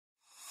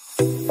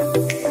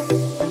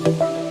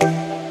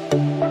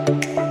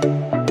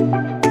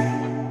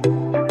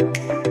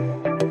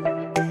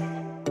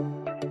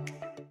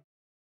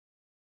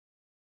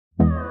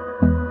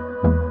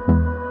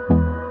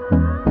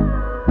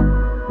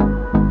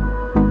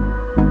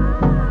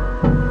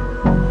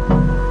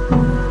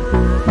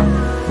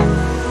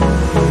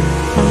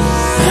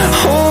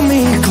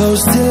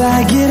close till I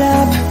get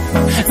up.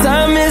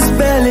 Time is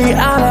barely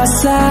on our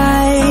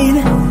side.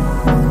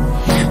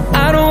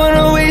 I don't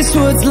wanna waste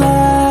what's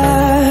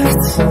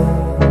left.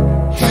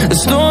 The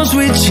storms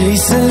we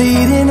chase are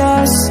leading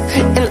us,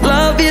 and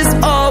love is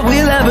all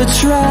we'll ever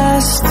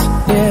trust.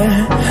 Yeah,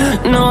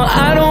 no,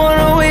 I don't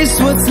wanna waste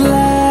what's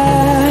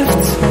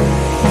left.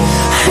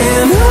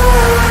 And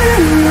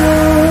on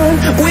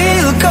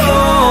we'll go,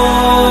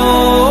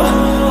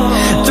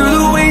 through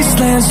the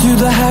wastelands, through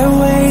the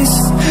highways,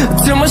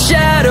 till my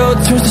shadow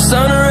turns to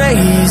sun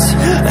rays.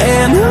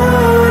 And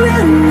on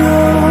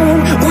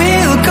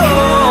we'll go,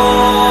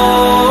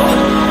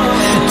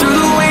 through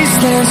the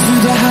wastelands,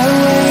 through the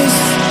highways,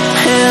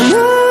 and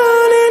on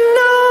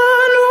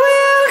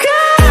we'll go.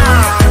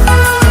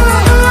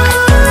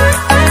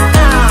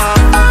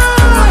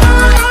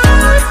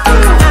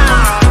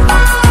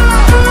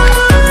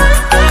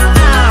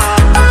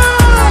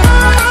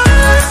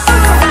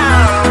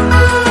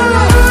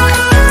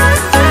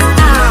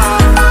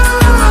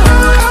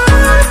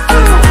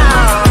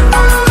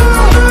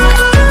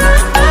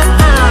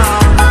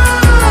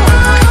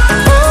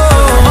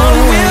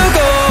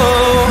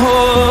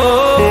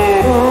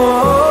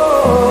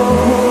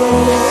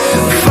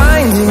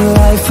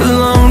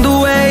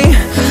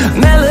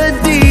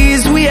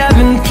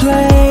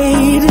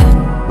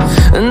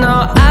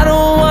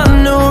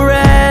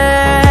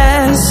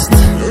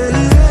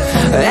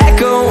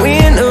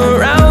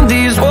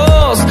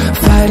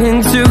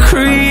 To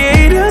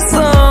create a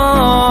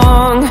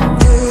song,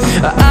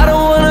 I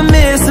don't wanna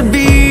miss a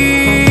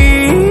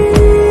beat.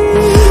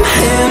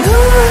 And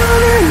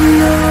on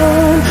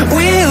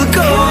we'll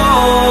go,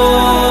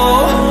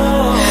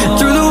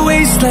 through the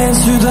wastelands,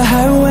 through the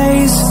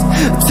highways,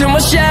 till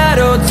my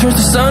shadow turns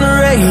to sun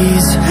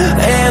rays.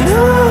 And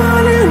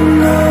on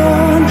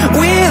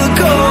we'll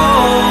go,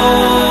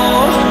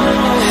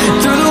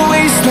 through the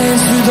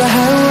wastelands, through the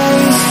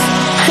highways,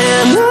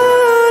 and on.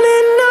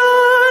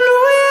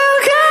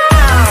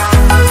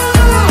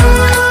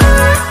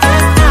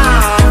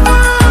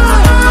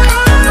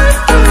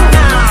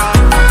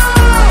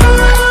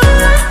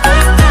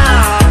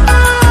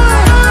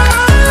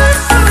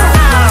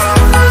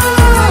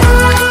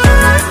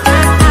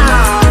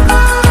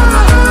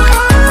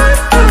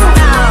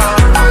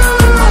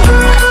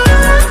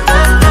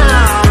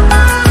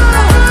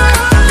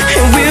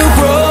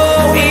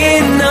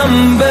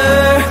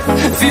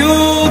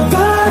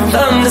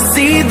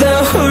 See the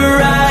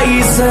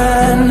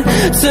horizon,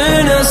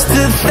 turn us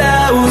to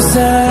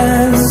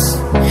thousands,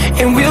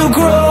 and we'll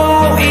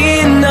grow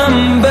in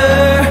number,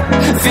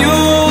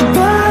 fueled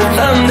by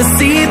them to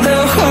see the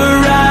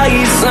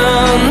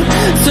horizon,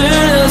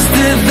 turn us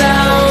to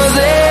thousands.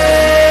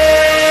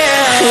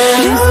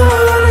 And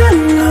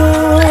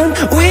on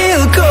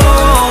we'll go,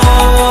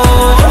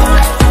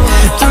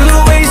 through the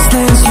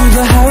wastelands, through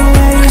the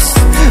highways,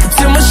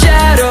 till my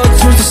shadow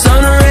turns to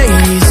sun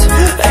rays.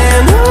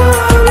 And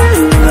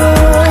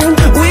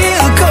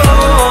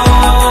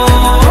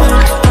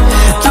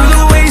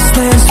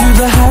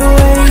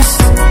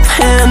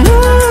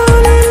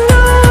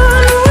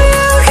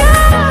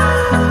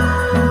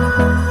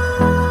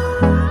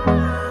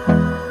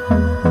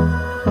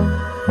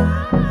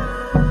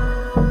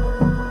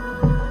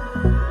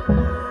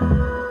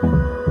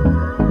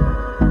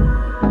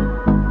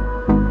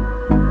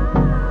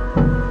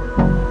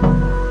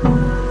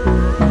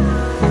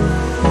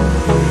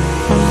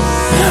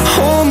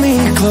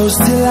close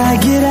till I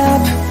get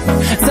up.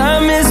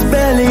 Time is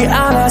barely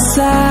on our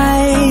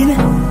side.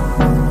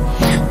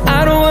 I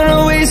don't wanna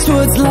waste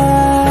what's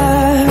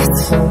left.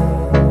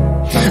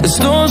 The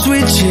storms we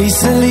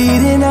chase are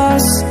leading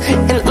us,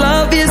 and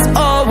love is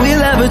all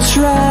we'll ever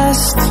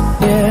trust.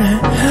 Yeah,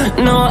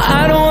 no,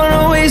 I don't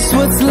wanna waste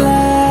what's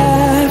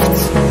left.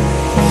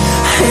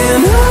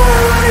 And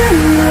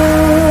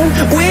on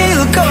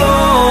we'll go,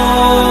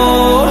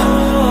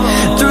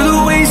 through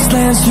the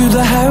wastelands, through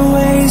the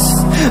highways,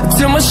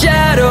 till my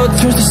shadow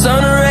turns to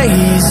sun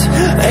rays.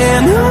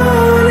 And on